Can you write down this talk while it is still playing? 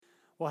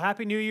Well,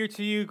 Happy New Year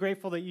to you.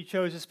 Grateful that you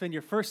chose to spend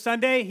your first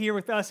Sunday here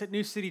with us at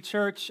New City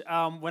Church.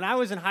 When I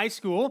was in high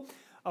school,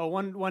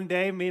 one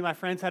day, me and my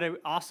friends had an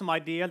awesome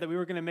idea that we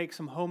were going to make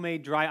some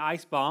homemade dry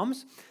ice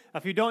bombs.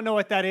 If you don't know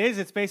what that is,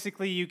 it's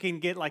basically you can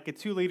get like a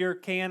 2-liter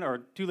can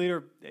or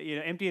 2-liter,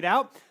 empty it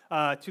out,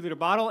 2-liter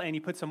bottle, and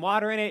you put some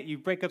water in it, you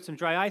break up some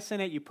dry ice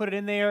in it, you put it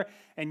in there,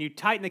 and you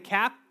tighten the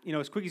cap,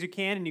 as quick as you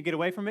can, and you get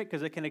away from it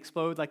because it can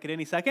explode like at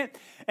any second.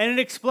 And it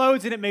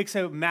explodes, and it makes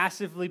a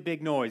massively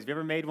big noise. If you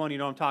ever made one, you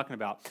know what I'm talking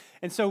about.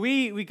 And so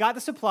we got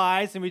the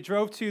supplies, and we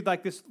drove to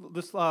like this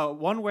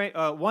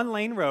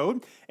one-lane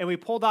road, and we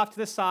pulled off to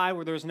the side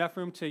where there was enough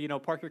room to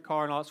park your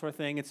car and all that sort of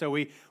thing. And so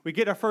we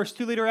get our first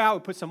 2-liter out,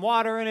 we put some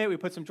water in it, we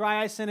put some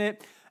dry ice in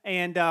it,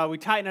 and we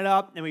tighten it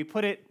up, and we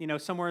put it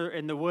somewhere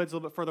in the woods a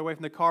little bit further away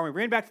from the car. And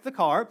we ran back to the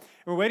car, and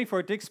we're waiting for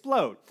it to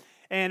explode.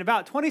 And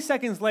about 20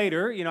 seconds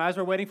later, as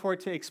we're waiting for it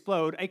to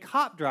explode, a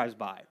cop drives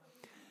by.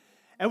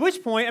 At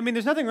which point,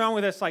 there's nothing wrong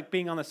with us like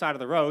being on the side of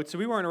the road, so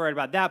we weren't worried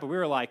about that, but we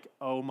were like,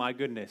 oh my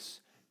goodness,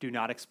 do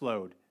not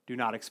explode, do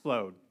not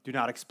explode, do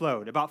not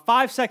explode. About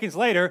 5 seconds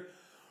later,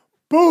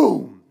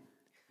 boom,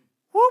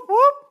 whoop,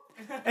 whoop.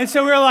 And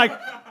so we were like,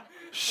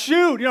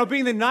 shoot,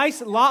 being the nice,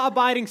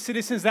 law-abiding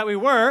citizens that we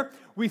were,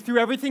 we threw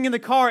everything in the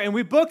car and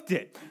we booked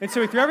it. And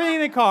so we threw everything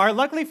in the car.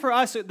 Luckily for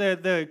us,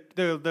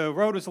 the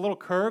road was a little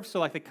curved, so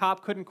like the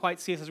cop couldn't quite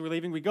see us as we were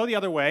leaving. We go the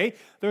other way.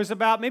 There was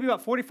maybe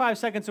about 45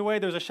 seconds away,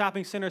 there was a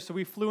shopping center, so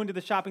we flew into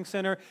the shopping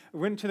center,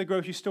 went to the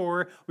grocery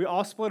store. We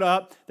all split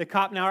up. The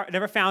cop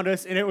never found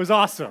us, and it was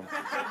awesome.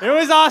 It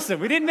was awesome.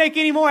 We didn't make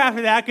any more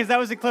after that because that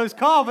was a close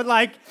call, but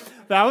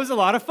that was a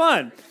lot of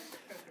fun.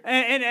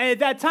 And at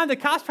that time, the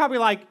cop's probably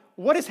like,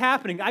 what is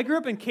happening? I grew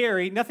up in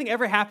Cary. Nothing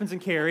ever happens in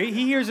Cary.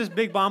 He hears this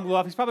big bomb go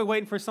off. He's probably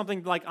waiting for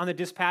something like on the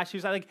dispatch. He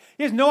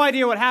has no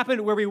idea what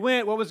happened, where we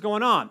went, what was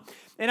going on.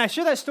 And I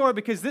share that story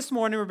because this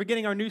morning we're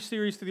beginning our new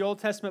series through the Old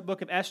Testament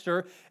book of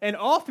Esther. And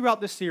all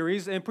throughout this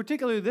series, and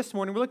particularly this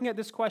morning, we're looking at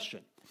this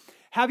question.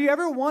 Have you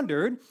ever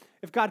wondered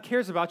if God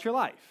cares about your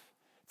life?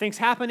 Things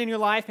happen in your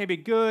life, maybe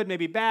good,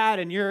 maybe bad,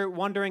 and you're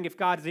wondering if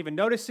God is even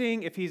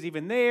noticing, if he's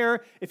even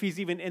there, if he's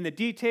even in the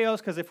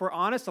details, because if we're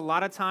honest, a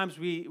lot of times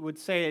we would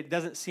say it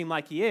doesn't seem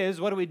like he is.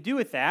 What do we do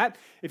with that?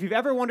 If you've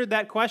ever wondered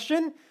that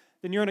question,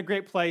 then you're in a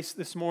great place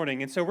this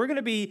morning. And so we're going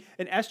to be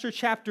in Esther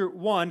chapter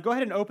 1. Go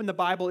ahead and open the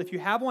Bible if you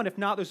have one. If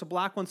not, there's a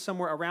black one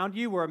somewhere around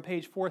you. We're on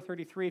page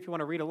 433 if you want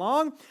to read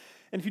along.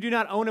 And if you do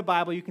not own a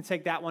Bible, you can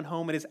take that one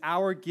home. It is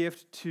our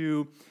gift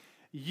to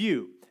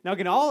you. Now,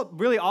 again, all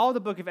of the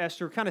book of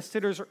Esther kind of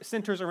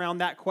centers around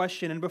that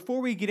question. And before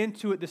we get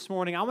into it this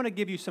morning, I want to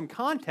give you some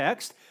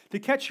context to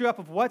catch you up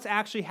of what's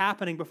actually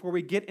happening before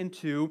we get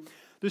into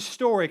the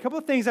story. A couple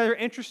of things that are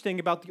interesting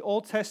about the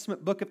Old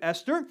Testament book of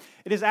Esther.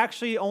 It is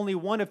actually only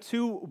one of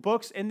 2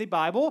 books in the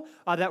Bible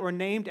that were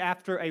named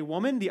after a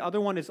woman. The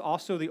other one is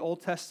also the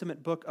Old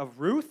Testament book of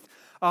Ruth.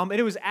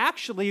 It was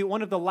actually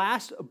one of the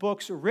last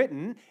books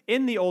written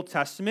in the Old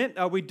Testament.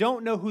 We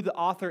don't know who the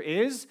author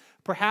is.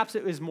 Perhaps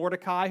it was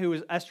Mordecai, who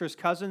is Esther's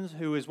cousin,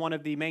 who is one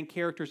of the main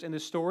characters in the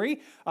story,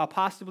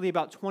 possibly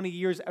about 20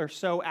 years or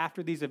so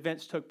after these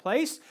events took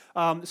place.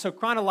 So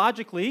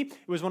chronologically,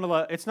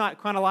 it's not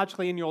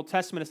chronologically in the Old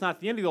Testament, it's not at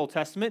the end of the Old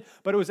Testament,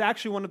 but it was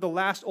actually one of the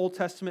last Old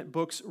Testament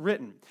books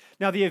written.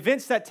 Now, the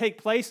events that take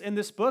place in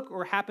this book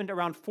happened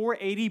around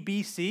 480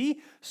 BC,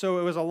 so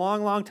it was a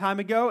long, long time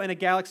ago in a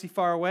galaxy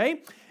far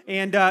away.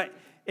 And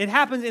it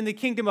happens in the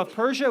kingdom of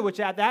Persia, which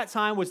at that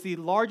time was the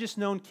largest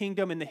known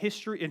kingdom in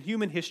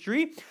human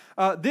history.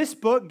 This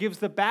book gives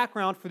the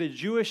background for the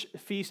Jewish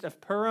feast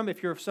of Purim,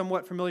 if you're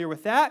somewhat familiar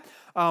with that,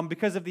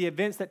 because of the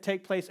events that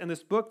take place in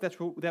this book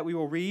that we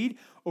will read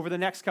over the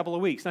next couple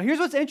of weeks. Now, here's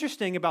what's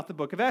interesting about the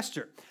book of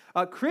Esther.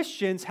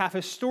 Christians have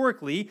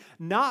historically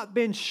not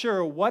been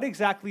sure what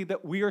exactly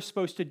that we are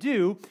supposed to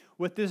do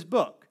with this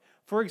book.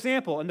 For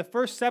example, in the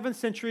first 7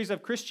 centuries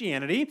of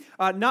Christianity,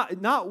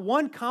 not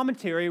one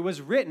commentary was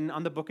written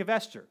on the book of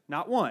Esther.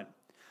 Not one.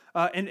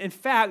 And in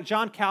fact,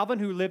 John Calvin,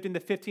 who lived in the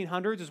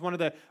 1500s, is one of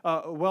the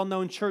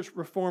well-known church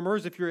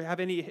reformers, if you have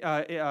any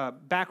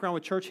background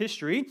with church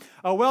history.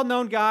 A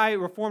well-known guy,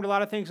 reformed a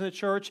lot of things in the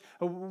church.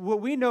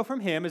 What we know from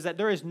him is that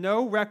there is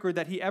no record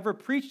that he ever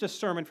preached a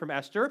sermon from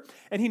Esther,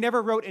 and he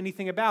never wrote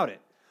anything about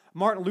it.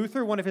 Martin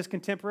Luther, one of his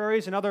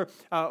contemporaries, another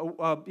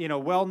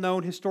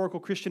well-known historical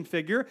Christian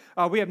figure.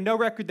 We have no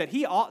record that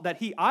he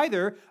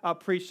either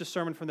preached a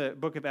sermon from the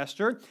book of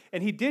Esther,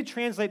 and he did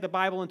translate the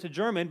Bible into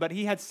German, but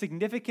he had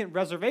significant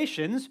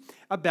reservations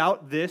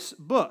about this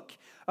book.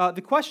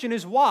 The question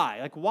is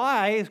why?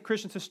 Why have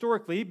Christians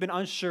historically been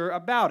unsure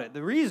about it?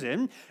 The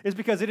reason is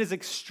because it is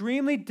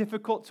extremely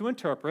difficult to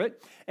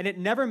interpret, and it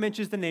never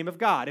mentions the name of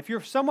God. If you're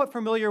somewhat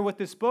familiar with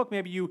this book,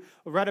 maybe you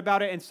read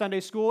about it in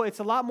Sunday school, it's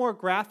a lot more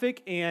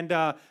graphic and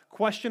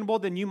questionable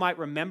than you might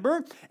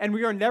remember, and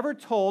we are never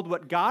told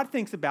what God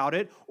thinks about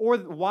it or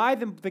why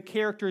the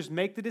characters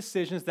make the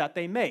decisions that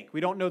they make.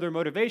 We don't know their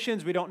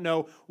motivations. We don't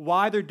know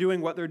why they're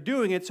doing what they're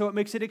doing, and so it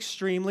makes it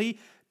extremely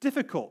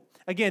difficult.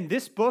 Again,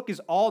 this book is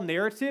all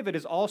narrative. It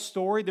is all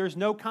story. There's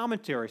no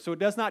commentary. So it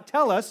does not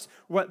tell us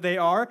what they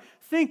are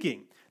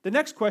thinking. The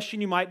next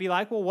question you might be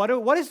like, well,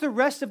 what does the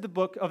rest of the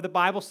book of the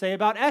Bible say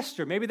about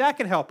Esther? Maybe that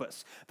can help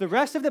us. The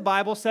rest of the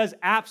Bible says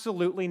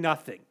absolutely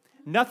nothing.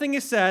 Nothing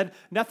is said,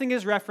 nothing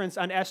is referenced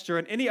on Esther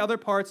in any other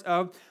parts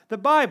of the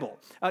Bible.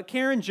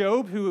 Karen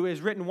Jobe, who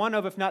has written one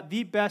of, if not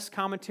the best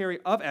commentary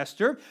of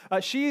Esther,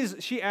 as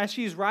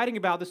she's writing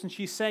about this and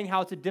she's saying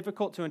how it's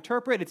difficult to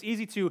interpret, it's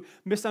easy to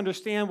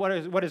misunderstand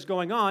what is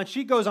going on,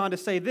 she goes on to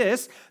say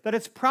this, that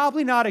it's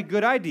probably not a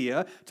good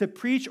idea to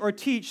preach or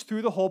teach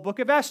through the whole book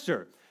of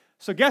Esther.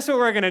 So guess what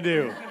we're going to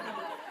do?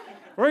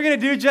 We're going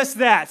to do just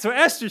that. So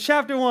Esther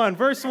chapter 1,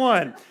 verse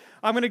 1.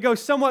 I'm going to go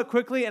somewhat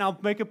quickly, and I'll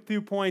make a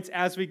few points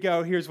as we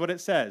go. Here's what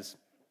it says.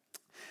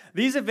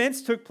 These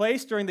events took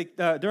place during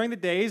the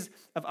days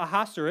of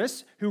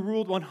Ahasuerus, who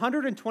ruled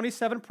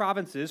 127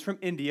 provinces from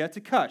India to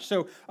Kush.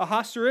 So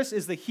Ahasuerus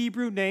is the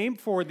Hebrew name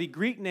for the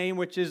Greek name,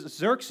 which is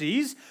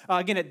Xerxes.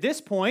 Again, at this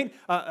point,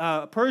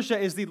 Persia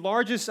is the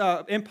largest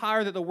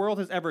empire that the world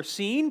has ever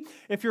seen.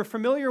 If you're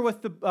familiar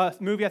with the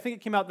movie, I think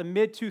it came out in the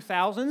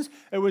mid-2000s.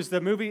 It was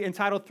the movie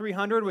entitled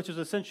 300, which is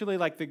essentially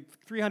like the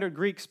 300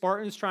 Greek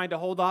Spartans trying to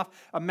hold off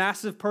a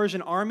massive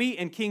Persian army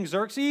and King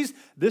Xerxes.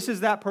 This is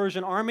that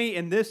Persian army,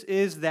 and this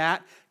is that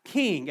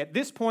king. At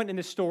this point in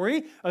the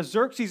story,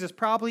 Xerxes is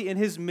probably in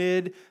his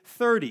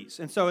mid-30s.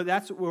 And so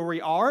that's where we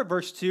are.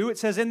 Verse 2, it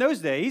says, in those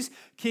days,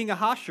 King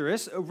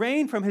Ahasuerus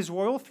reigned from his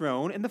royal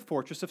throne in the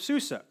fortress of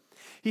Susa.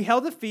 He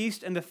held a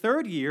feast in the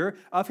 3rd year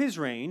of his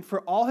reign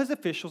for all his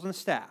officials and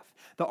staff,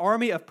 the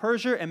army of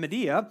Persia and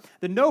Media,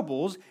 the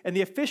nobles, and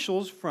the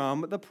officials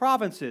from the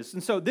provinces.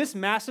 And so this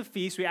massive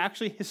feast, we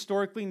actually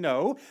historically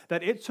know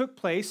that it took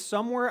place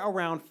somewhere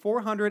around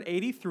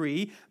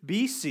 483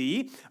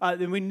 BC.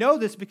 And we know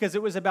this because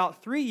it was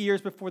about 3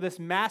 years before this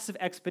massive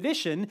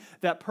expedition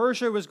that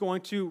Persia was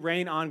going to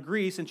reign on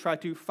Greece and try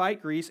to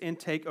fight Greece and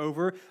take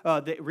over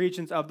the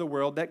regions of the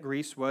world that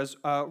Greece was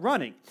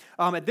running.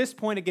 At this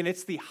point, again,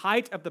 it's the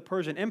height of the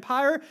Persian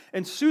Empire,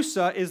 and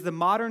Susa is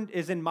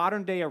in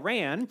modern-day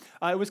Iran.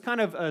 It was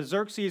kind of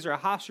Xerxes or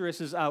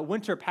Ahasuerus'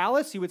 winter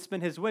palace. He would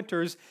spend his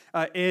winters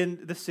in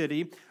the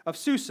city of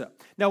Susa.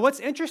 Now, what's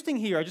interesting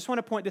here, I just want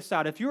to point this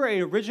out. If you're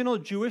an original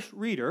Jewish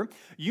reader,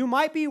 you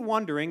might be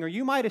wondering, or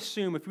you might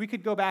assume, if we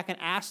could go back and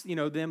ask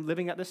them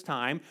living at this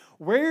time,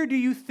 where do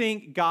you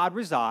think God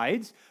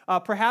resides?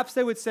 Perhaps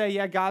they would say,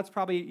 yeah, God's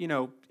probably,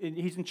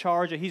 he's in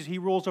charge, he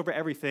rules over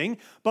everything.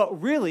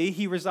 But really,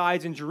 he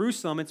resides in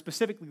Jerusalem, and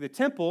specifically the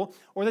temple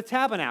or the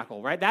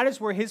tabernacle, right? That is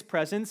where his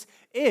presence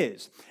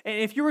is. And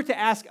if you were to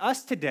ask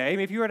us today,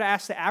 if you were to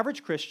ask the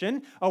average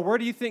Christian, where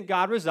do you think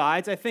God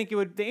resides? I think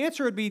the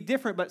answer would be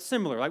different but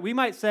similar. Like we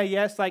might say,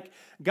 yes, like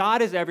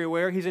God is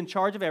everywhere, he's in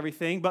charge of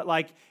everything, but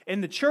like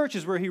in the church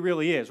is where he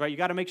really is, right? You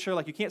got to make sure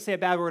like you can't say a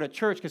bad word at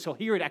church because he'll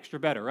hear it extra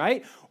better,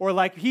 right? Or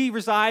like he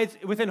resides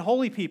within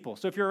holy people.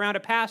 So if you're around a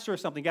pastor or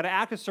something, you got to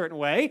act a certain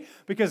way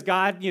because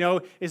God,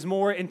 is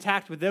more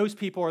intact with those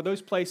people or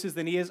those places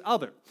than he is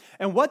other.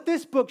 And what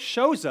this book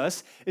shows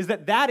us is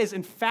that is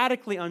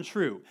emphatically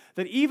untrue.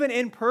 That even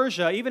in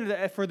Persia, even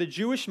for the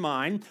Jewish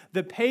mind,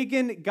 the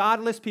pagan,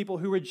 godless people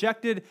who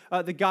rejected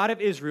the God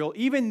of Israel,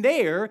 even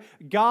there,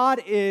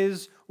 God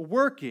is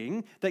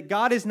working, that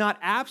God is not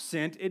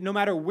absent, no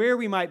matter where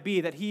we might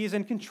be, that he is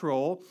in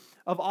control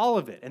of all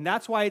of it. And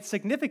that's why it's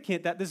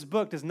significant that this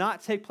book does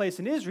not take place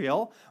in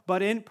Israel,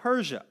 but in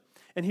Persia.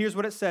 And here's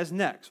what it says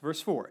next,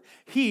 verse 4.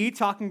 He,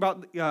 talking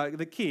about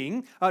the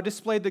king,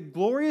 displayed the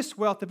glorious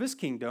wealth of his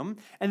kingdom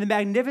and the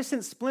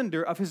magnificent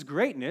splendor of his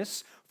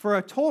greatness for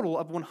a total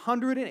of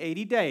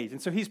 180 days. And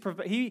so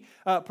he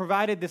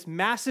provided this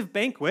massive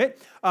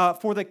banquet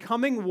for the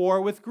coming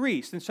war with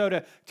Greece. And so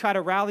to try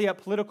to rally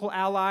up political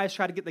allies,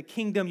 try to get the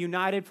kingdom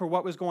united for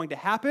what was going to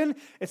happen,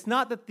 it's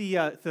not that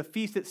the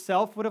feast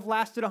itself would have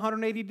lasted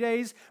 180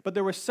 days, but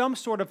there was some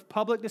sort of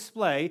public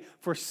display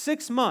for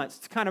 6 months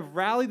to kind of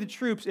rally the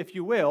troops, if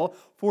you will,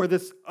 for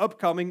this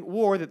upcoming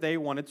war that they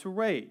wanted to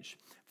wage.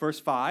 Verse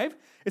 5,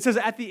 it says,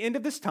 at the end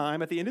of this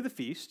time, at the end of the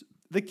feast,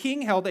 the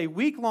king held a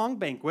week-long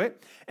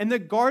banquet in the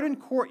garden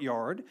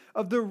courtyard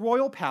of the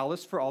royal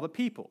palace for all the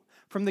people,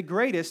 from the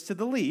greatest to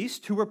the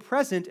least, who were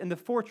present in the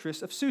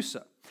fortress of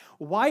Susa.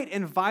 White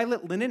and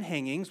violet linen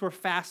hangings were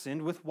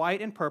fastened with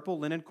white and purple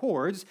linen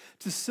cords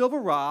to silver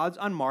rods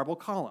on marble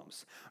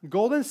columns.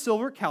 Gold and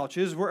silver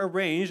couches were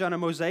arranged on a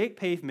mosaic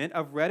pavement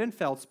of red and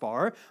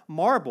feldspar,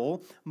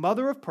 marble,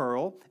 mother of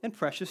pearl, and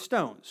precious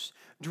stones.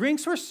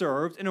 Drinks were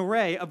served in an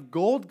array of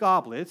gold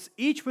goblets,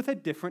 each with a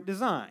different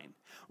design.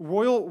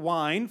 Royal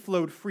wine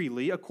flowed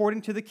freely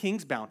according to the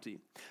king's bounty.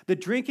 The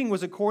drinking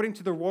was according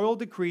to the royal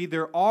decree.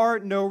 There are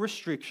no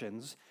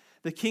restrictions.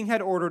 The king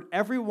had ordered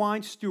every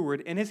wine steward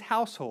in his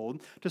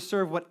household to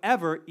serve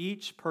whatever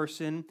each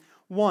person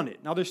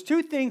wanted. Now, there's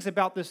two things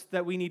about this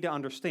that we need to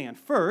understand.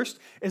 First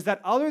is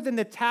that other than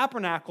the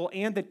tabernacle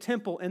and the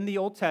temple in the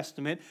Old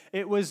Testament,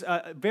 it was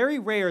very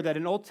rare that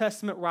an Old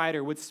Testament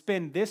writer would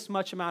spend this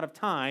much amount of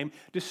time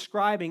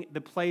describing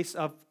the place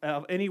of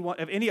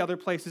any other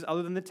places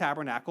other than the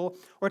tabernacle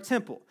or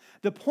temple.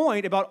 The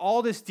point about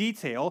all this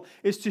detail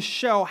is to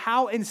show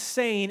how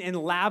insane and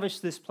lavish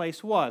this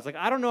place was. Like,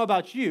 I don't know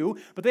about you,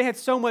 but they had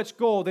so much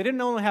gold. They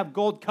didn't only have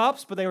gold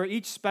cups, but they were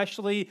each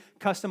specially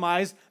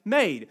customized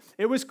made.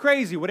 It was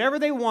crazy. Whatever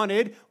they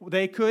wanted,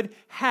 they could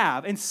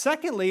have. And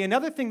secondly,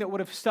 another thing that would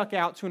have stuck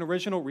out to an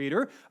original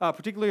reader,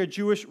 particularly a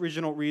Jewish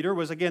original reader,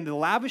 was, again, the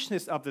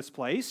lavishness of this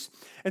place.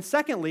 And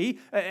secondly,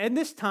 in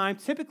this time,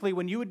 typically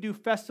when you would do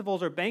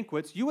festivals or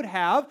banquets, you would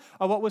have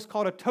what was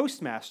called a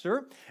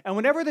toastmaster. And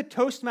whenever the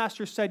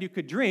toastmaster said you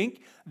could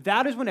drink,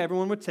 that is when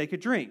everyone would take a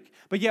drink.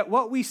 But yet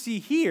what we see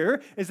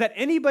here is that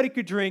anybody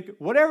could drink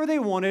whatever they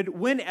wanted,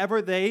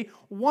 whenever they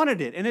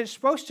wanted it. And it's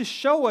supposed to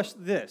show us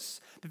this,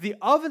 that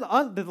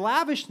the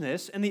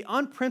lavishness and the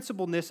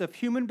unprincipledness of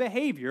human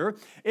behavior,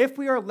 if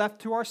we are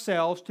left to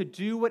ourselves to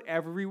do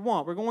whatever we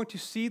want. We're going to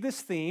see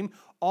this theme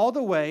all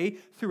the way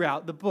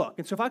throughout the book.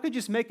 And so if I could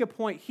just make a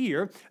point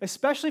here,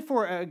 especially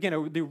for,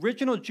 again, the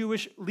original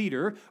Jewish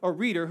leader or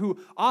reader who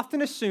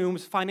often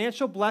assumes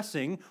financial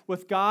blessing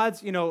with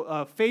God's,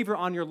 favor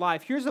on your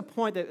life, here's a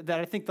point that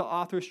I think the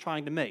author is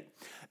trying to make.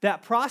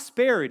 That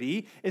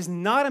prosperity is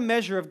not a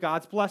measure of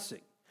God's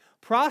blessing.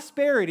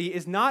 Prosperity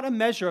is not a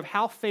measure of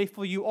how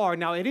faithful you are.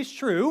 Now, it is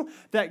true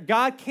that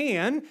God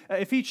can,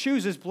 if He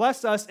chooses,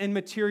 bless us in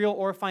material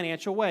or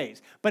financial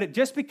ways. But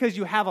just because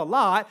you have a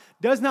lot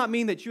does not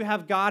mean that you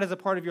have God as a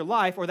part of your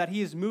life or that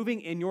He is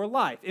moving in your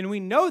life. And we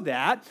know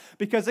that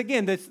because,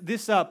 again,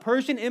 this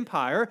Persian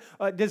Empire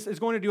is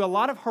going to do a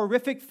lot of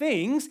horrific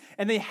things,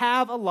 and they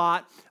have a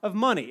lot of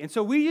money. And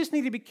so we just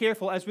need to be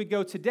careful as we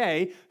go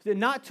today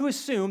not to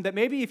assume that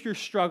maybe if you're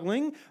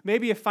struggling,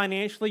 maybe if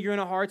financially you're in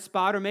a hard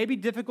spot, or maybe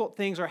difficult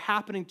things are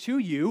happening to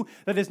you,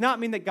 that does not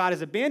mean that God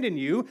has abandoned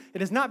you. It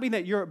does not mean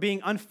that you're being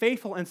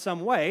unfaithful in some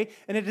way,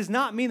 and it does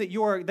not mean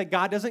that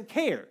God doesn't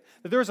care.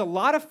 That there's a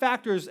lot of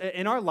factors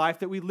in our life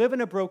that we live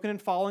in a broken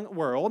and fallen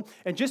world,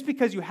 and just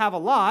because you have a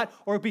lot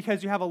or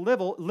because you have a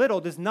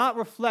little does not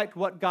reflect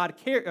what God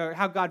or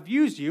how God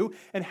views you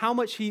and how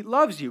much He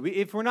loves you.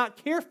 If we're not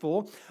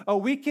careful,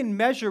 we can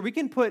measure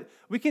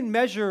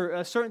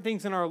certain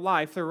things in our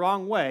life the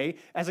wrong way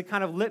as a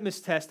kind of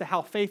litmus test to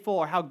how faithful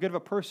or how good of a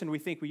person we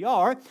think we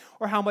are,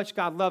 or how much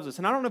God loves us.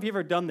 And I don't know if you've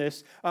ever done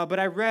this, but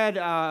I read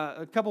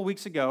a couple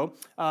weeks ago,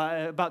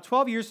 about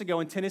 12 years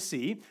ago in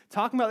Tennessee,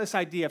 talking about this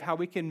idea of how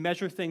we can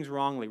measure things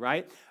wrongly,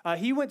 right?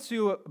 He went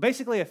to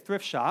basically a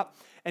thrift shop,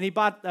 and he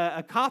bought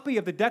a copy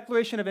of the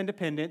Declaration of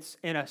Independence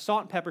in a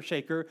salt and pepper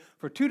shaker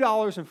for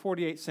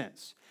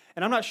 $2.48.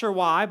 And I'm not sure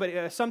why,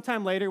 but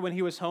sometime later when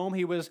he was home,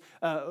 he was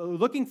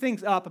looking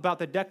things up about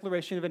the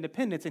Declaration of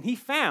Independence, and he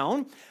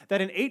found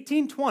that in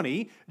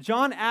 1820,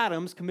 John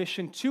Adams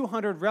commissioned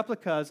 200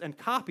 replicas and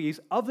copies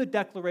of the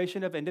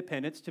Declaration of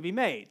Independence to be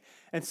made.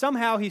 And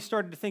somehow he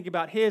started to think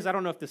about his. I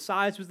don't know if the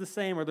size was the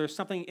same or there's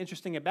something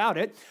interesting about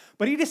it,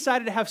 but he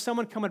decided to have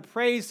someone come and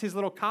praise his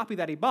little copy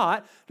that he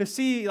bought to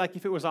see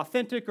if it was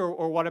authentic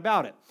or what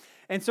about it.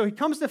 And so he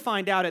comes to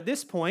find out at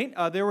this point,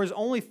 there was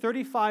only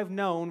 35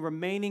 known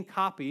remaining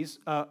copies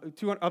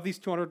of these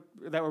 200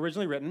 that were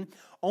originally written.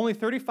 Only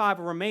 35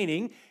 were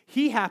remaining.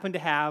 He happened to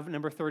have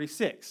number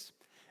 36.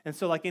 And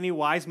so like any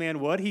wise man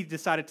would, he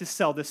decided to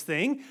sell this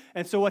thing.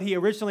 And so what he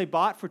originally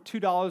bought for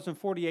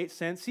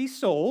 $2.48, he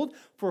sold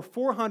for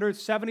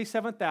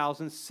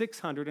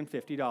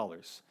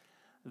 $477,650.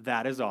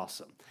 That is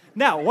awesome.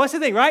 Now, what's the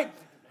thing, right?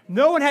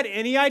 No one had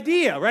any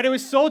idea, right? It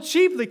was sold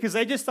cheaply because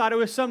they just thought it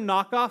was some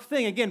knockoff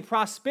thing. Again,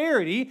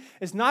 prosperity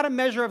is not a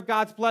measure of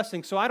God's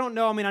blessing. So I don't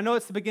know. I know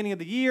it's the beginning of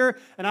the year,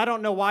 and I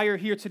don't know why you're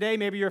here today.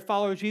 Maybe you're a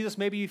follower of Jesus.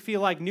 Maybe you feel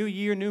like new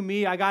year, new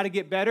me. I got to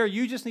get better.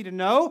 You just need to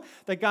know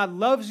that God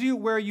loves you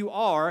where you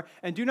are,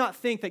 and do not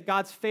think that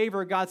God's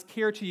favor, God's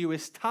care to you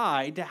is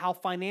tied to how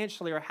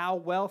financially or how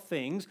well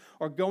things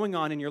are going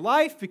on in your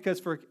life, because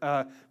for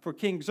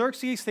King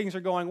Xerxes, things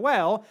are going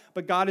well,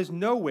 but God is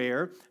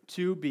nowhere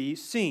to be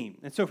seen.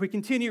 And so if we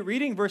continue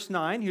reading verse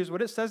 9, here's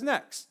what it says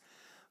next.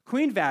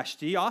 Queen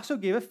Vashti also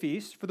gave a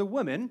feast for the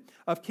women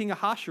of King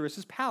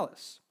Ahasuerus'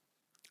 palace.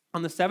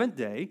 On the seventh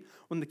day,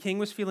 when the king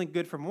was feeling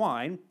good from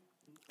wine,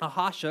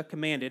 Ahasuerus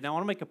commanded, now I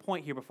want to make a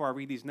point here before I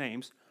read these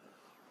names.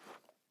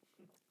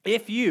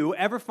 If you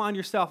ever find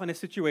yourself in a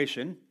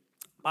situation,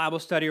 Bible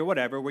study or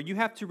whatever, where you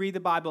have to read the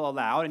Bible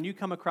aloud and you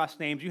come across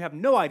names you have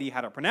no idea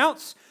how to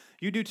pronounce,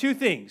 you do two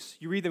things.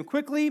 You read them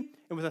quickly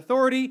and with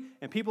authority,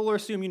 and people will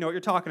assume you know what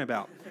you're talking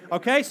about.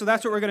 Okay, so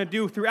that's what we're going to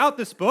do throughout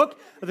this book.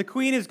 The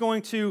queen is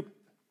going to,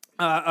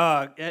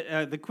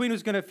 the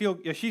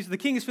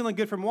king is feeling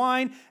good from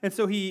wine, and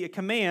so he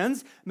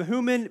commands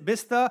Mehuman,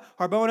 Bistha,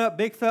 Harbona,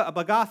 Bigtha,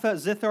 Abagatha,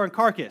 Zithar, and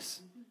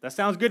Carcass. That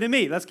sounds good to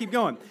me. Let's keep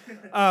going.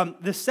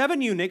 The 7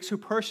 eunuchs who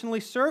personally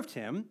served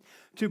him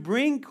to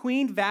bring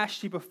Queen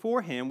Vashti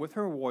before him with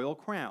her royal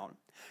crown.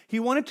 He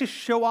wanted to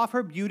show off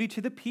her beauty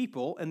to the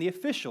people and the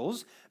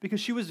officials because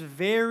she was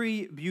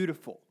very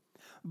beautiful.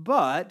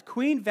 But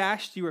Queen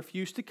Vashti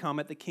refused to come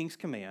at the king's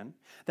command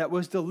that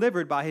was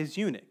delivered by his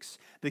eunuchs.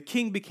 The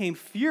king became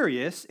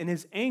furious, and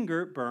his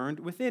anger burned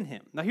within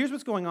him. Now, here's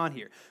what's going on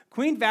here.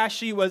 Queen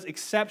Vashti was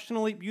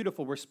exceptionally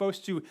beautiful. We're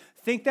supposed to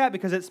think that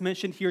because it's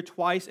mentioned here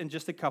twice in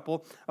just a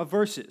couple of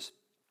verses.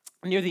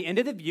 Near the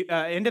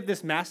end of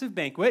this massive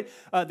banquet,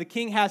 the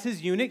king has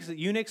his eunuchs. The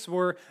eunuchs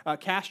were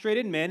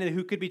castrated men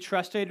who could be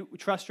trusted,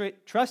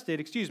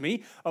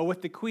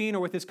 with the queen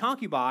or with his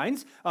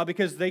concubines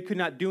because they could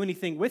not do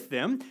anything with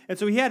them. And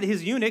so he had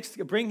his eunuchs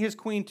bring his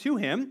queen to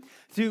him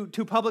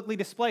to publicly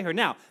display her.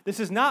 Now, this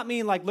does not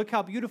mean like, look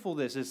how beautiful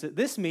this is.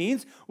 This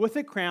means with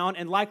a crown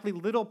and likely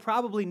little,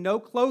 probably no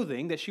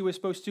clothing, that she was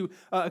supposed to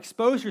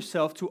expose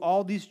herself to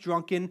all these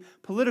drunken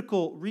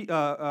political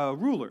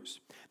rulers.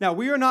 Now,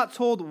 we are not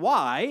told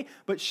why,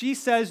 but she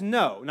says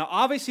no. Now,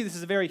 obviously, this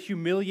is a very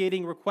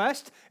humiliating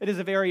request. It is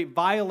a very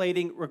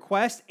violating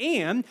request,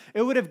 and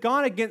it would have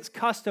gone against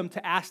custom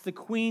to ask the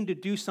queen to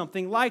do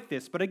something like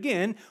this. But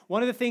again,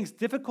 one of the things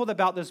difficult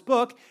about this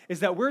book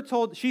is that we're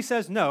told she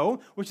says no,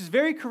 which is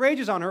very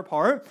courageous on her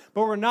part,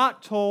 but we're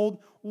not told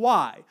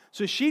why.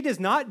 So she does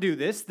not do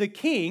this. The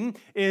king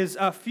is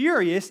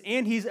furious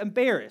and he's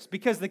embarrassed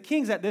because the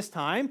kings at this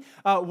time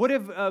would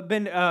have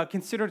been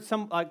considered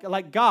some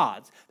like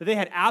gods, that they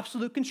had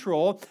absolute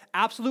control,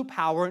 absolute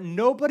power.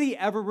 Nobody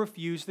ever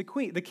refused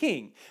the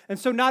king. And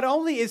so not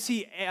only is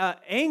he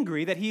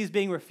angry that he is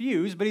being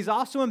refused, but he's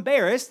also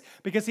embarrassed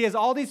because he has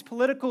all these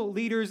political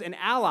leaders and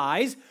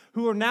allies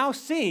who are now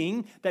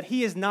seeing that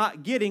he is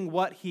not getting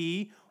what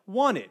he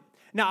wanted.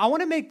 Now, I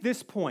want to make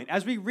this point.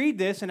 As we read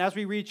this and as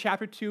we read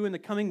chapter 2 in the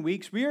coming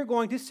weeks, we are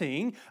going to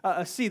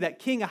see that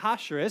King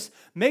Ahasuerus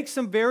makes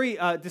some very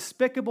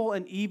despicable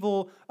and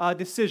evil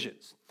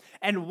decisions.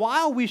 And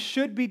while we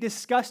should be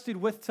disgusted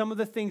with some of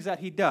the things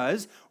that he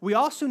does, we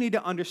also need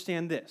to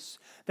understand this,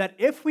 that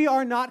if we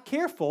are not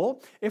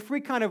careful, if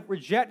we kind of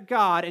reject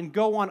God and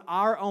go on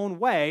our own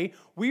way,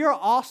 we are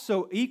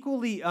also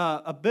equally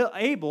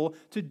able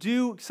to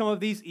do some of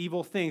these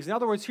evil things. In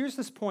other words, here's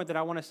this point that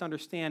I want us to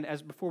understand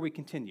before we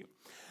continue,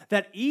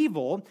 that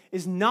evil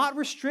is not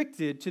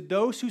restricted to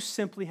those who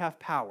simply have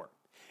power.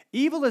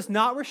 Evil is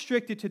not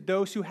restricted to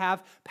those who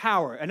have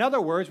power. In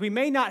other words, we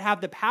may not have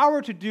the power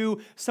to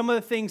do some of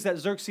the things that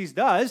Xerxes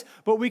does,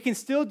 but we can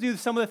still do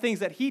some of the things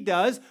that he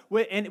does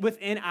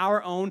within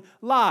our own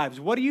lives.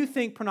 What do you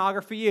think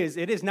pornography is?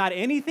 It is not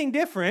anything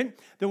different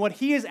than what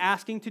he is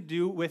asking to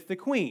do with the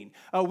queen.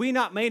 We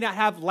may not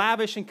have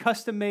lavish and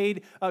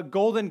custom-made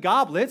golden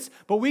goblets,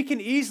 but we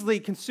can easily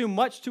consume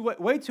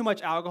way too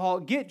much alcohol,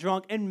 get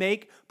drunk, and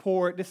make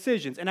poor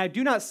decisions. And I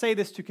do not say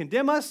this to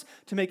condemn us,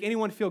 to make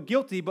anyone feel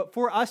guilty, but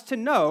for us to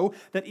know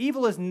that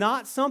evil is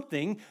not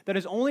something that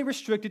is only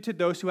restricted to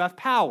those who have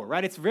power,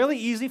 right? It's really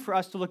easy for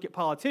us to look at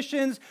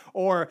politicians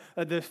or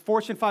the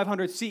Fortune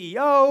 500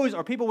 CEOs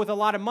or people with a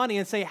lot of money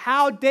and say,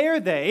 how dare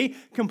they,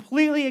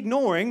 completely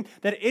ignoring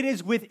that it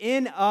is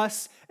within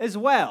us as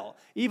well.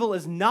 Evil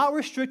is not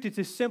restricted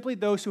to simply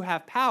those who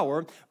have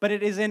power, but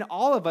it is in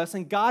all of us,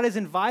 and God is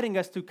inviting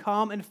us to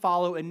come and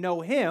follow and know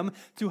Him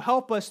to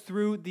help us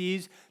through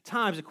these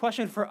times. The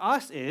question for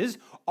us is,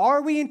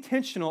 are we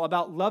intentional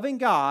about loving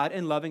God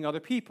and loving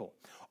other people?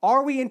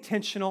 Are we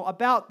intentional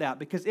about that?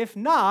 Because if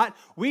not,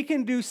 we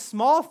can do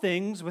small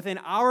things within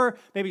our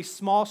maybe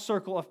small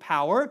circle of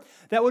power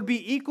that would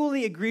be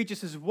equally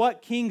egregious as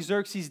what King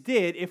Xerxes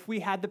did if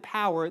we had the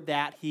power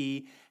that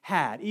he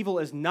had. Evil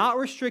is not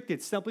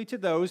restricted simply to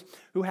those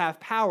who have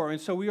power. And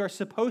so we are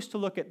supposed to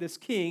look at this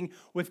king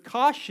with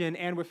caution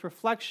and with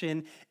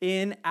reflection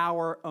in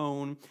our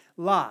own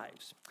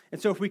lives.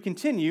 And so if we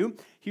continue,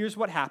 here's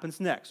what happens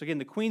next. So again,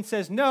 the queen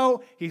says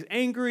no, he's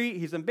angry,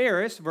 he's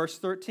embarrassed. Verse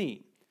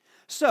 13.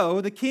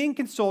 So the king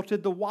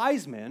consulted the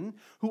wise men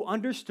who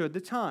understood the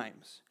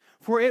times,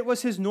 for it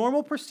was his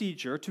normal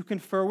procedure to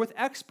confer with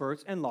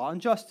experts in law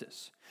and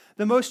justice.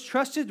 The most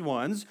trusted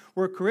ones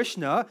were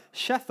Karishna,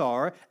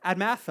 Shethar,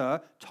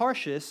 Admatha,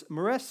 Tarshish,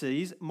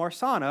 Mereses,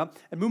 Marsana,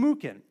 and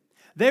Mumukin.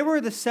 They were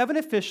the 7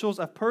 officials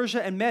of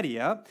Persia and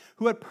Media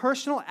who had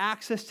personal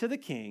access to the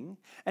king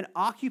and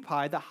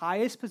occupied the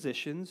highest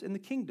positions in the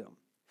kingdom.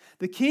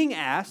 The king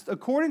asked,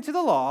 according to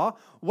the law,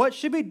 what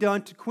should be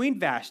done to Queen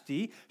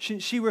Vashti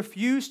since she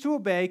refused to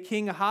obey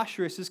King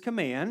Ahasuerus'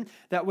 command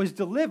that was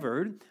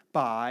delivered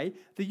by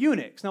the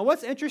eunuchs. Now,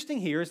 what's interesting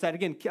here is that,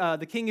 again,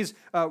 the king is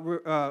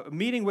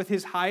meeting with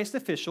his highest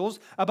officials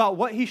about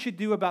what he should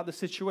do about the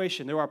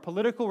situation. There are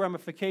political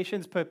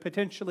ramifications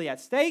potentially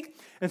at stake,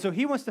 and so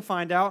he wants to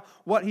find out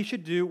what he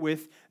should do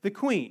with the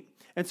queen.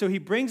 And so he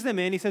brings them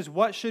in. He says,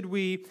 what should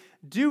we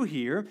do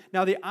here?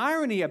 Now, the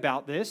irony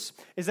about this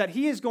is that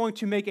he is going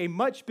to make a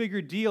much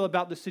bigger deal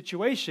about the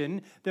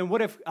situation than would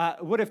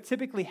have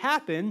typically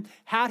happened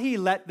had he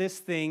let this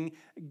thing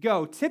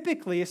go.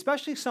 Typically,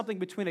 especially something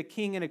between a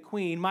king and a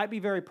queen might be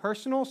very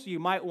personal, so you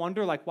might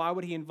wonder, like, why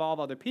would he involve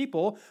other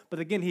people? But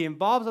again, he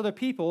involves other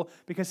people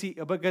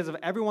because of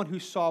everyone who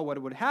saw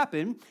what would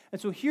happen.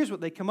 And so here's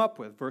what they come up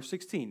with, verse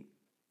 16.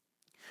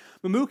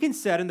 Memucan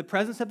said in the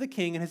presence of the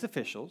king and his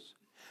officials,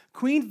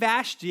 Queen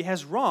Vashti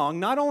has wronged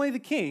not only the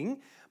king,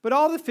 but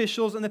all the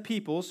officials and the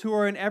peoples who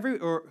are in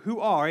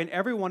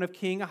every one of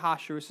King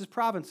Ahasuerus'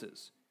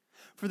 provinces.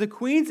 For the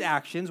queen's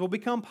actions will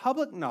become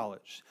public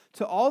knowledge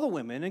to all the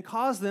women and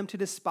cause them to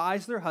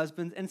despise their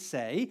husbands and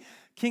say,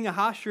 King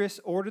Ahasuerus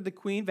ordered the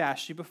queen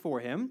Vashti before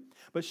him,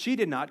 but she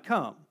did not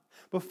come.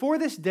 Before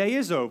this day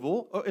is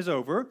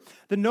over,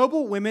 the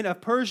noble women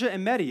of Persia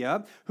and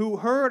Media who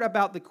heard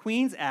about the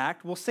queen's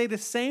act will say the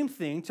same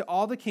thing to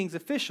all the king's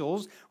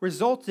officials,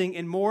 resulting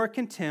in more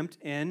contempt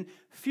and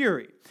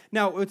fury.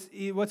 Now,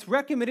 what's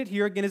recommended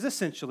here again is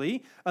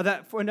essentially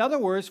that, in other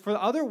words, for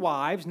other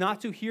wives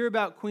not to hear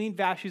about Queen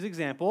Vashti's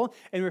example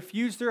and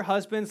refuse their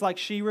husbands like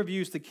she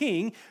refused the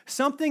king,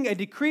 a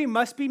decree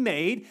must be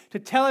made to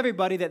tell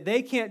everybody that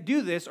they can't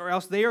do this or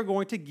else they are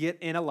going to get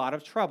in a lot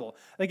of trouble.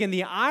 Again,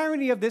 the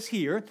irony of this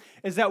here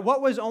is that what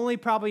was only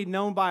probably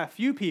known by a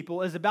few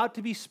people is about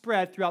to be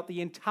spread throughout the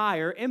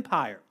entire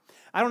empire.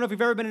 I don't know if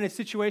you've ever been in a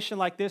situation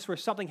like this where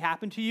something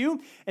happened to you,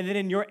 and then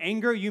in your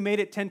anger, you made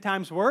it 10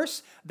 times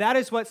worse. That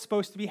is what's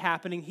supposed to be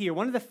happening here.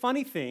 One of the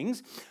funny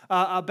things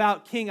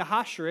about King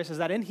Ahasuerus is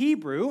that in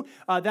Hebrew,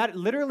 that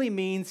literally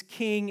means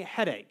king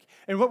headache.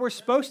 And what we're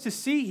supposed to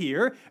see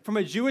here from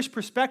a Jewish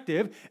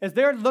perspective is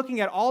they're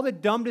looking at all the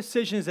dumb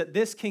decisions that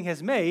this king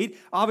has made,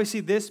 obviously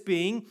this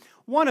being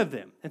one of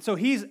them. And so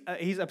he's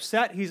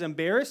upset, he's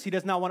embarrassed, he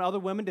does not want other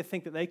women to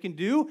think that they can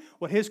do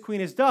what his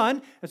queen has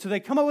done. And so they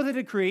come up with a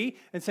decree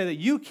and say that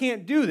you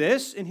can't do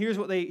this, and here's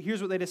what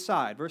they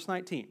decide. Verse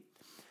 19.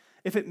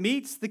 If it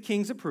meets the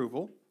king's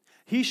approval,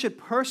 he should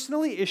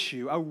personally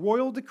issue a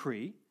royal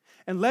decree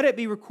and let it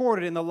be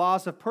recorded in the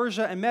laws of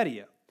Persia and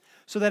Media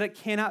so that it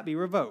cannot be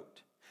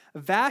revoked.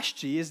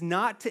 Vashti is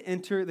not to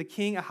enter the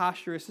king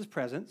Ahasuerus'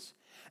 presence,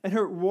 and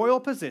her royal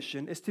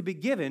position is to be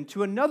given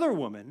to another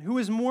woman who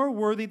is more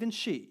worthy than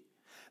she.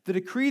 The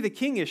decree the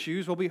king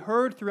issues will be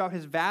heard throughout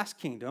his vast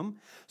kingdom,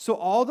 so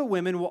all the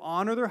women will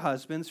honor their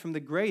husbands from the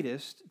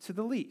greatest to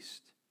the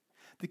least.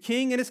 The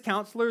king and his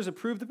counselors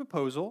approved the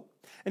proposal,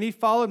 and he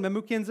followed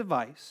Memucan's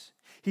advice.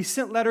 He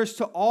sent letters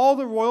to all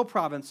the royal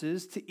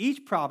provinces, to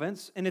each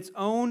province in its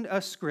own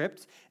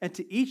script, and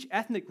to each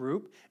ethnic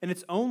group in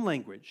its own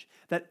language,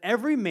 that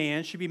every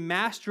man should be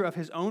master of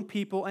his own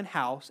people and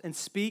house and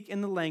speak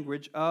in the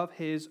language of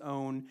his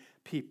own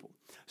people.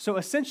 So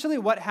essentially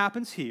what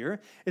happens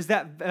here is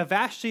that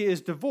Vashti is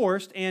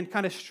divorced and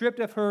kind of stripped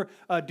of her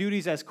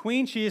duties as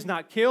queen. She is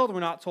not killed. We're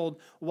not told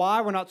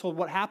why. We're not told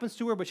what happens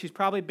to her, but she's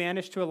probably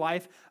banished to a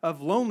life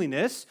of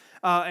loneliness.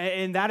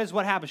 And that is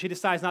what happens. She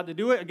decides not to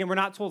do it. Again, we're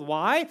not told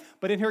why,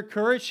 but in her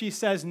courage, she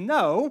says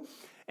no,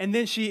 and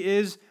then she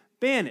is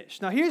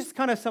banished. Now, here's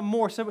kind of some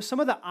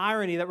of the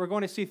irony that we're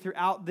going to see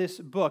throughout this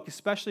book,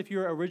 especially if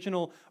you're an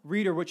original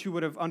reader, what you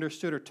would have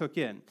understood or took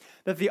in.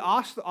 That the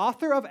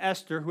author of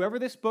Esther, whoever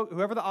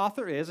the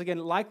author is, again,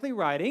 likely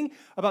writing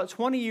about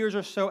 20 years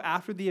or so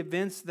after the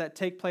events that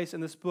take place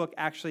in this book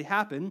actually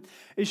happen,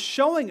 is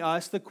showing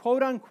us the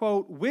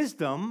quote-unquote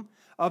wisdom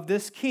of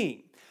this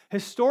king.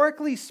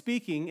 Historically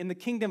speaking, in the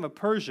kingdom of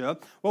Persia,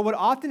 what would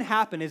often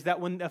happen is that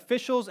when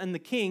officials and the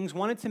kings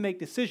wanted to make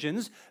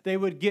decisions, they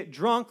would get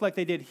drunk like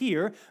they did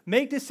here,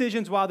 make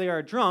decisions while they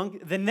are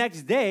drunk. The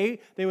next day,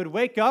 they would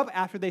wake up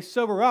after they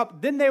sober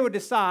up. Then they would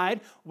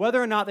decide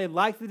whether or not they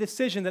liked the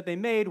decision that they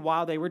made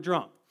while they were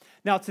drunk.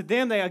 Now, to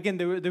them,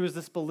 there was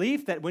this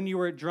belief that when you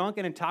were drunk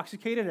and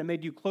intoxicated, it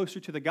made you closer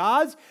to the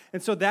gods,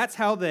 and so that's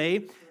how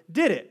they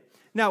did it.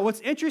 Now, what's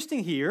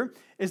interesting here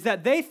is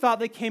that they thought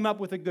they came up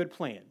with a good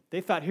plan.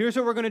 They thought, here's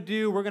what we're going to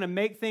do. We're going to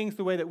make things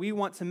the way that we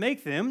want to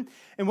make them.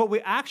 And what we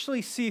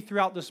actually see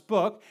throughout this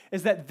book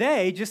is that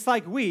they, just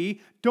like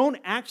we, don't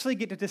actually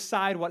get to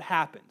decide what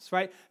happens,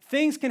 right?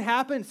 Things can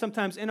happen,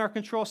 sometimes in our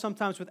control,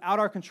 sometimes without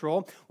our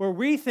control, where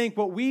we think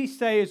what we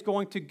say is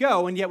going to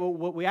go, and yet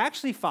what we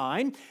actually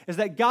find is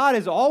that God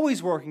is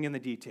always working in the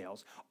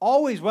details.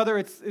 Always, whether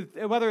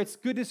it's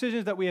good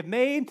decisions that we have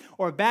made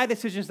or bad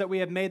decisions that we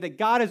have made, that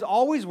God is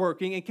always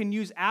working and can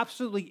use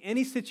absolutely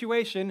any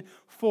situation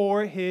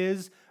for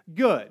His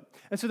good.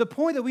 And so the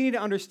point that we need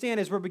to understand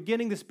as we're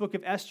beginning this book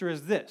of Esther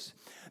is this,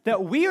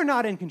 that we are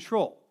not in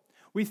control.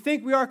 We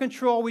think we are in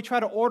control. We try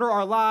to order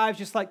our lives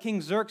just like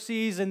King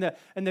Xerxes and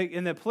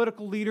the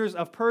political leaders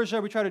of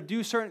Persia. We try to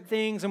do certain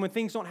things, and when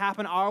things don't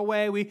happen our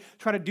way, we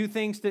try to do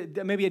things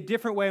maybe a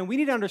different way. And we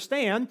need to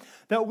understand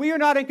that we are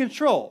not in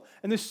control.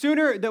 And the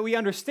sooner that we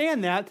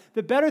understand that,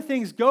 the better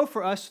things go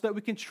for us so that we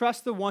can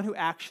trust the one who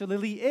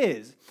actually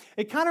is.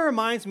 It kind of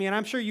reminds me, and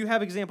I'm sure you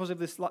have examples of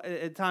this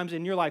at times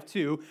in your life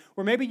too,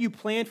 where maybe you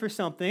planned for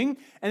something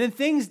and then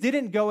things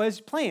didn't go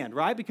as planned,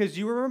 right? Because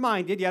you were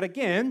reminded yet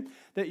again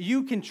that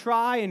you can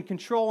try and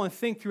control and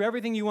think through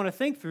everything you want to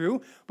think through,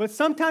 but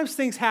sometimes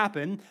things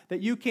happen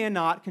that you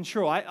cannot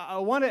control.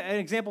 An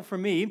example for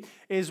me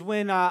is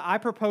when I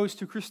proposed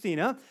to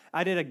Christina.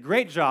 I did a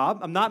great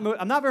job. I'm not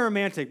very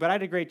romantic, but I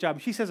did a great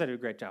job. She says I did a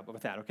great job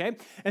with that, okay?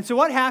 And so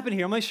what happened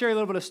here, I'm going to share a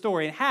little bit of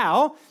story and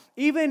how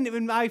even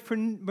when I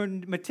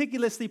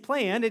meticulously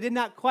planned, it did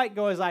not quite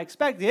go as I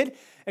expected.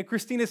 And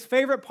Christina's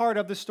favorite part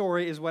of the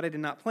story is what I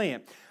did not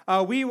plan.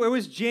 It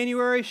was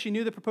January. She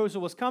knew the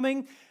proposal was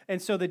coming.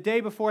 And so the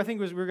day before, I think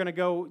it was we were going to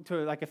go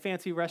to like a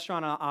fancy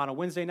restaurant on a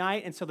Wednesday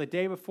night. And so the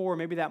day before,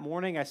 maybe that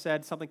morning, I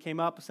said something came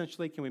up.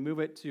 Essentially, can we move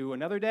it to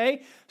another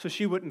day? So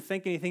she wouldn't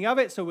think anything of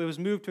it. So it was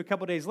moved to a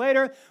couple days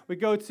later. We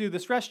go to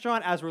this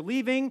restaurant. As we're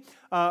leaving,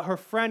 her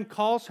friend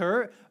calls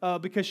her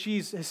because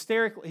she's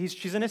hysterical.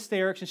 She's in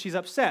hysterics and she's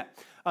upset.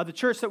 The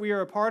church that we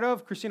were a part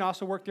of, Christina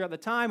also worked there at the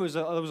time. It was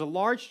a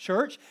large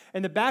church.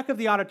 In the back of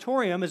the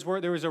auditorium is where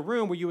there was a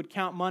room where you would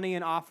count money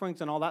and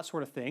offerings and all that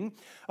sort of thing.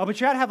 But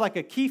you had to have like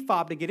a key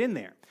fob to get in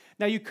there.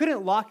 Now, you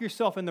couldn't lock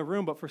yourself in the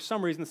room, but for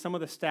some reason, some of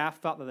the staff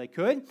thought that they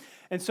could.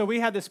 And so we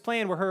had this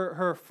plan where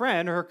her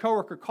friend or her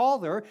coworker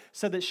called her,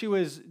 said that she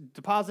was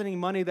depositing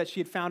money that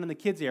she had found in the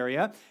kids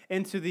area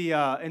into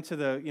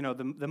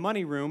the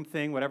money room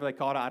thing, whatever they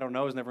called it. I don't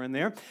know. I was never in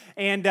there.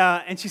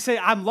 And she said,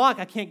 I'm locked.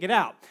 I can't get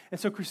out. And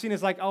so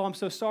Christina's like, oh, I'm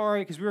so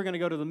sorry, because we were going to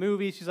go to the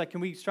movies. She's like,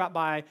 can we stop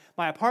by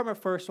my apartment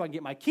first so I can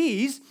get my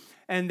keys?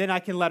 And then I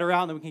can let her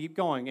out, and then we can keep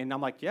going. And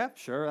I'm like, yeah,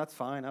 sure, that's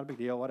fine, not a big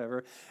deal,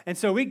 whatever. And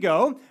so we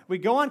go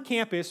on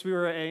campus. We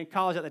were in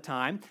college at the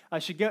time. I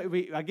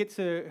get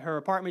to her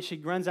apartment. She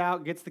runs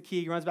out, gets the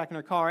key, runs back in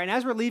her car. And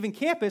as we're leaving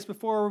campus,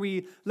 before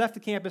we left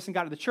the campus and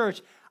got to the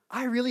church,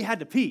 I really had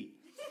to pee.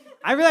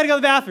 I really had to go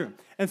to the bathroom.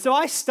 And so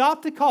I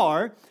stopped the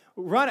car,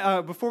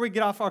 before we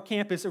get off our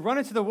campus, run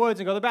into the woods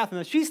and go to the bathroom.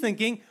 And she's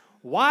thinking,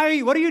 what are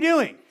you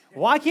doing?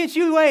 Why can't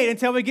you wait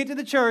until we get to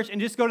the church and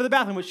just go to the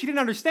bathroom? What she didn't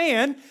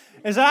understand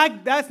is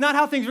that's not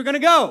how things were going to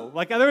go.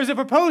 Like, there was a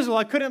proposal.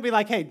 I couldn't be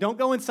like, hey, don't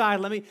go inside.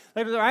 Let me,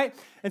 all right?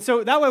 And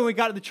so that way when we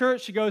got to the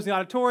church, she goes in the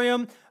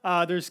auditorium.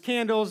 There's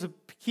candles, a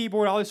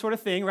keyboard, all this sort of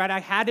thing, right?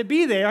 I had to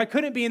be there. I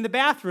couldn't be in the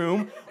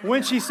bathroom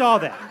when she saw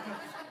that.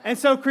 And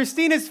so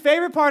Christina's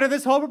favorite part of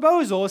this whole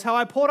proposal is how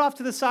I pulled off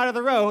to the side of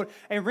the road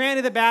and ran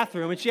to the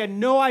bathroom, and she had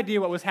no idea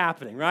what was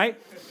happening,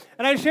 right?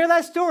 And I share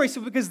that story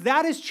because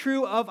that is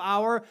true of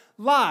our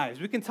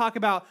lives. We can talk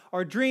about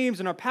our dreams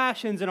and our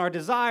passions and our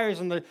desires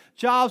and the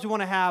jobs we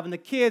want to have and the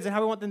kids and how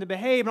we want them to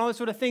behave and all those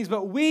sort of things,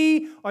 but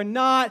we are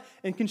not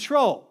in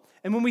control.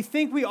 And when we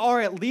think we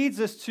are, it leads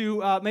us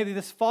to maybe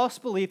this false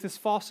belief, this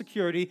false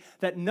security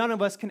that none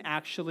of us can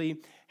actually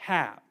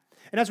have.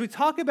 And as we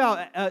talk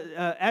about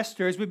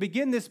Esther, as we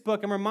begin this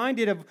book, I'm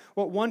reminded of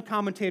what one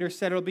commentator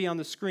said. It'll be on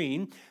the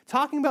screen,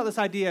 talking about this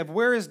idea of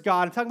where is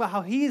God, and talking about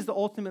how he is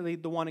ultimately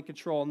the one in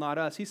control, not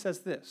us. He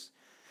says this,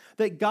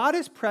 that God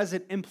is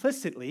present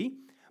implicitly,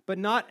 but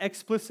not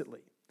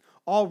explicitly.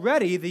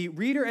 Already, the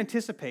reader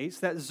anticipates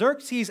that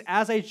Xerxes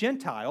as a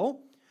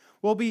Gentile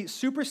will be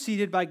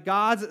superseded by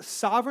God's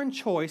sovereign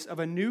choice of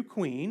a new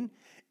queen,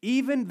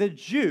 even the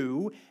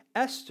Jew,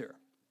 Esther.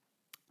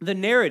 The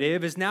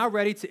narrative is now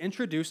ready to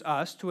introduce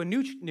us to a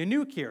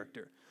new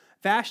character.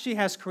 Vashti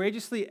has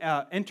courageously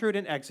entered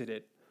and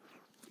exited,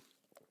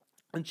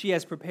 and she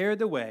has prepared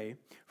the way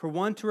for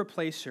one to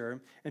replace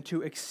her and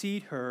to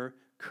exceed her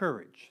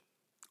courage.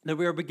 Now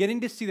we are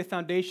beginning to see the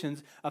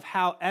foundations of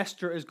how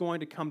Esther is going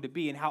to come to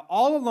be, and how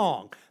all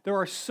along there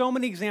are so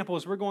many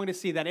examples we're going to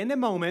see that in the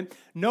moment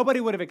nobody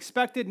would have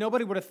expected,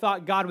 nobody would have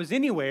thought God was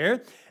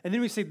anywhere, and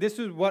then we see this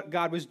is what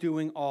God was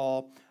doing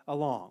all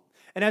along.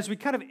 And as we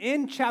kind of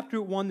end chapter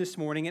 1 this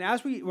morning, and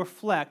as we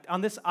reflect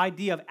on this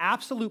idea of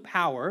absolute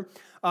power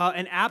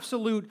and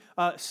absolute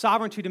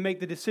sovereignty to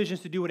make the decisions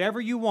to do whatever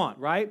you want,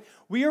 right?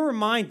 We are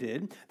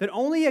reminded that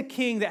only a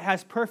king that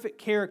has perfect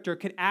character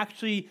can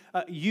actually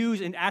use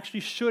and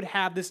actually should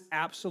have this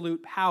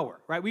absolute power,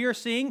 right? We are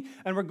seeing,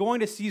 and we're going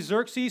to see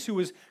Xerxes, who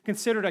was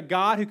considered a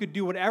god who could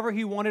do whatever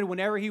he wanted,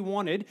 whenever he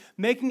wanted,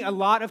 making a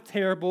lot of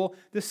terrible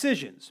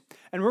decisions.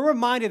 And we're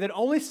reminded that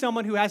only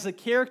someone who has the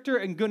character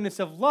and goodness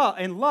of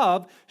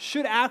love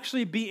should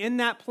actually be in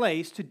that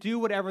place to do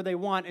whatever they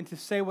want and to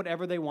say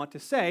whatever they want to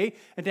say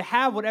and to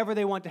have whatever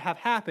they want to have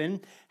happen.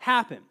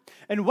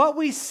 And what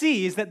we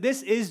see is that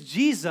this is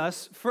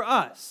Jesus for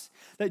us.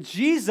 That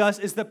Jesus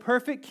is the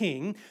perfect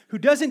king who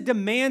doesn't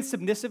demand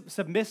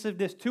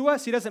submissiveness to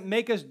us. He doesn't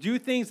make us do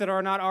things that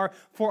are not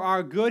for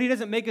our good. He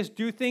doesn't make us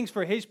do things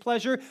for his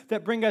pleasure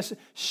that bring us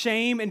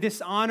shame and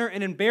dishonor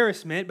and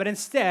embarrassment, but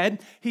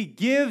instead, he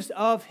gives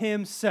of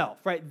himself,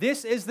 right?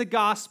 This is the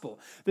gospel,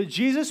 that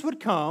Jesus would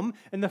come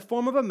in the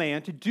form of a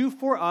man to do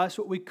for us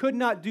what we could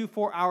not do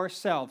for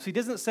ourselves. He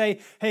doesn't say,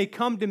 hey,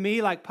 come to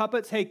me like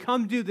puppets. Hey,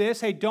 come do this.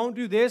 Hey, don't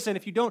do this. And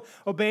if you don't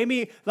obey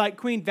me like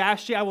Queen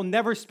Vashti, I will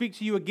never speak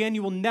to you again.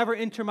 You will never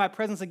enter my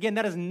presence again.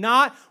 That is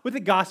not what the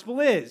gospel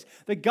is.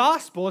 The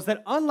gospel is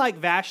that unlike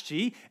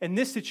Vashti, in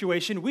this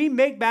situation, we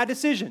make bad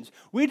decisions.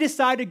 We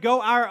decide to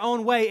go our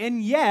own way,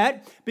 and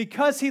yet,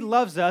 because he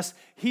loves us,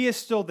 he is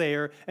still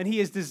there, and he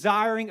is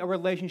desiring a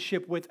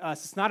relationship with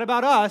us. It's not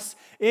about us.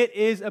 It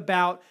is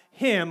about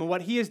him and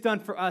what he has done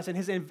for us and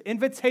his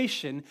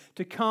invitation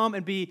to come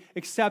and be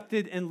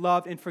accepted and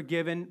loved and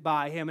forgiven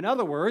by him. In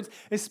other words,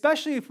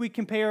 especially if we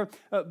compare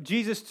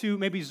Jesus to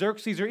maybe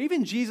Xerxes or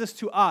even Jesus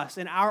to us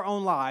in our own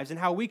own lives and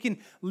how we can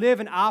live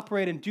and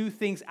operate and do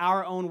things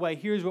our own way,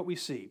 here's what we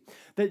see.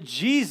 That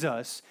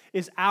Jesus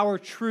is our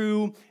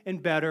true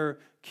and better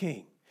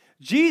king.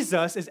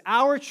 Jesus is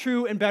our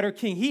true and better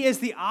king. He is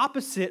the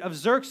opposite of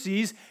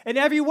Xerxes in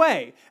every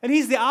way. And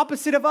he's the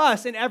opposite of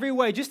us in every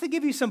way. Just to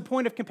give you some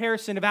point of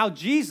comparison of how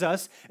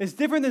Jesus is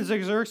different than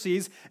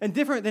Xerxes and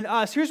different than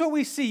us, here's what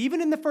we see, even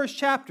in the first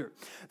chapter,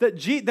 that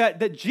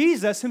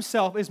Jesus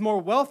himself is more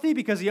wealthy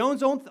because he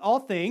owns all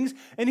things,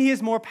 and he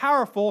is more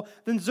powerful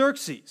than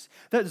Xerxes.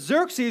 That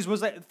Xerxes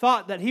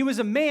thought that he was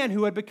a man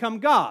who had become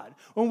God.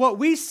 When what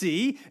we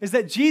see is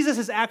that Jesus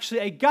is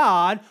actually a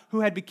God who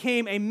had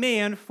become a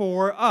man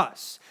for us.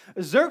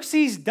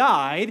 Xerxes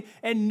died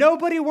and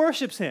nobody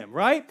worships him,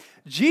 right?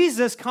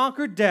 Jesus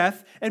conquered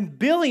death and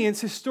billions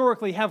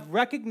historically have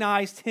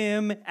recognized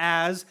him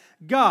as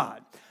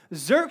God.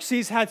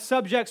 Xerxes had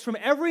subjects from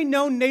every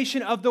known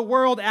nation of the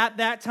world at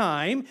that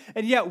time,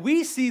 and yet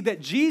we see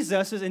that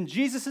Jesus is in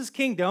Jesus'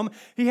 kingdom.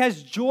 He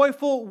has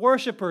joyful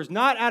worshipers,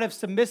 not out of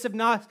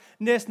submissiveness,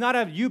 not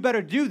out of you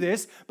better do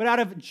this, but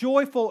out of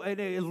joyful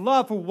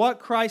love for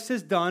what Christ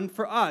has done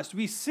for us.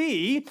 We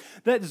see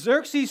that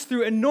Xerxes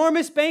threw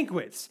enormous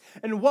banquets,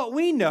 and what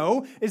we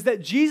know is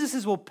that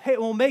Jesus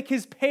will make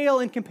his pale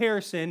in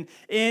comparison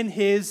in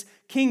his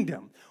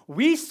kingdom.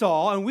 We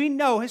saw and we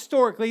know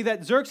historically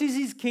that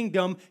Xerxes'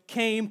 kingdom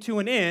came to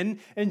an end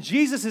and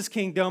Jesus'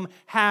 kingdom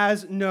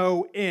has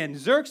no end.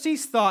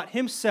 Xerxes thought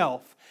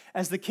himself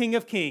as the King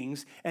of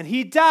Kings, and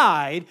he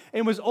died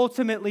and was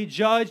ultimately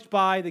judged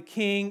by the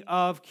King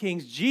of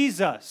Kings.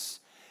 Jesus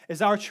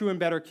is our true and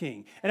better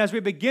King. And as we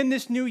begin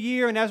this new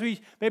year, and as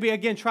we maybe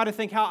again try to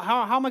think, how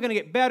am I going to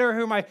get better?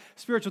 Here are my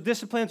spiritual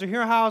disciplines, or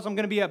here how I'm going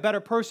to be a better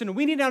person.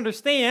 We need to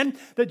understand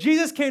that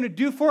Jesus came to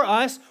do for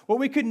us what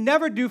we could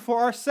never do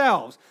for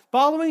ourselves.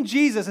 Following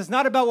Jesus is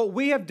not about what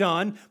we have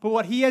done, but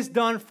what he has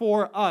done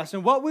for us.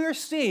 And what we are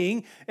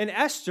seeing in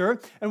Esther,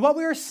 and what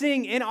we are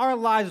seeing in our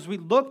lives as we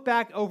look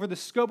back over the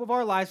scope of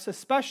our lives,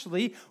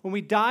 especially when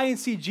we die and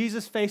see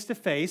Jesus face to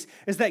face,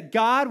 is that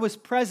God was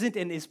present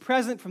and is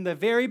present from the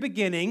very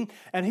beginning,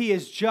 and he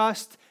is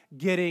just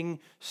getting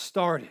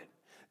started.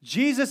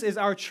 Jesus is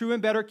our true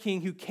and better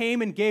King who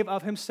came and gave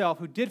of himself,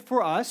 who did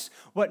for us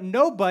what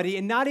nobody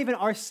and not even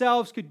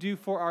ourselves could do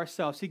for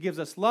ourselves. He gives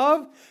us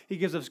love, he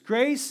gives us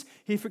grace,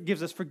 he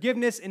gives us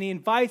forgiveness, and he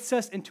invites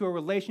us into a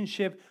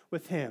relationship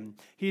with him.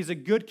 He is a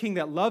good King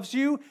that loves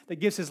you, that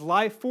gives his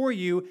life for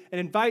you,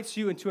 and invites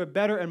you into a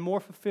better and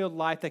more fulfilled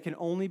life that can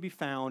only be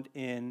found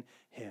in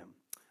him.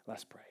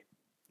 Let's pray.